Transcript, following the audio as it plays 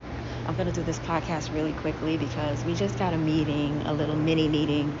I'm going to do this podcast really quickly because we just got a little mini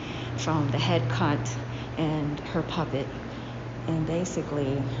meeting from the head cunt and her puppet. And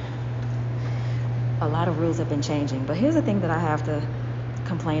basically, a lot of rules have been changing. But here's the thing that I have to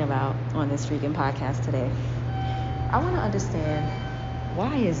complain about on this freaking podcast today. I want to understand,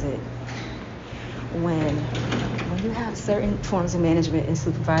 why is it when you have certain forms of management and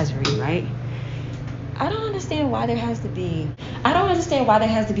supervisory, right? I don't understand why there has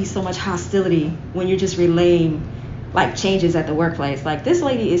to be so much hostility when you're just relaying like changes at the workplace. Like, this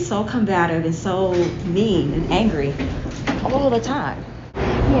lady is so combative and so mean and angry all the time.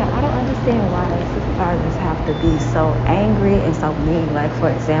 Yeah, I don't understand why supervisors have to be so angry and so mean. Like,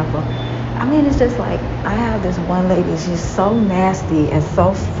 for example, I mean, it's just like, I have this one lady, she's so nasty and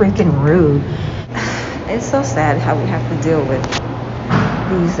so freaking rude. It's so sad how we have to deal with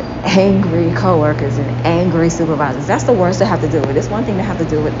these angry coworkers and angry supervisors. That's the worst to have to deal with. It's one thing to have to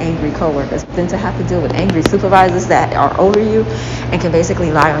deal with angry coworkers, than to have to deal with angry supervisors that are over you and can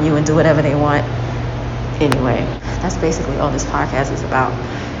basically lie on you and do whatever they want. Anyway, that's basically all this podcast is about,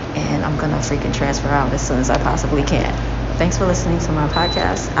 and I'm gonna freaking transfer out as soon as I possibly can. Thanks for listening to my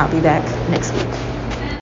podcast. I'll be back next week.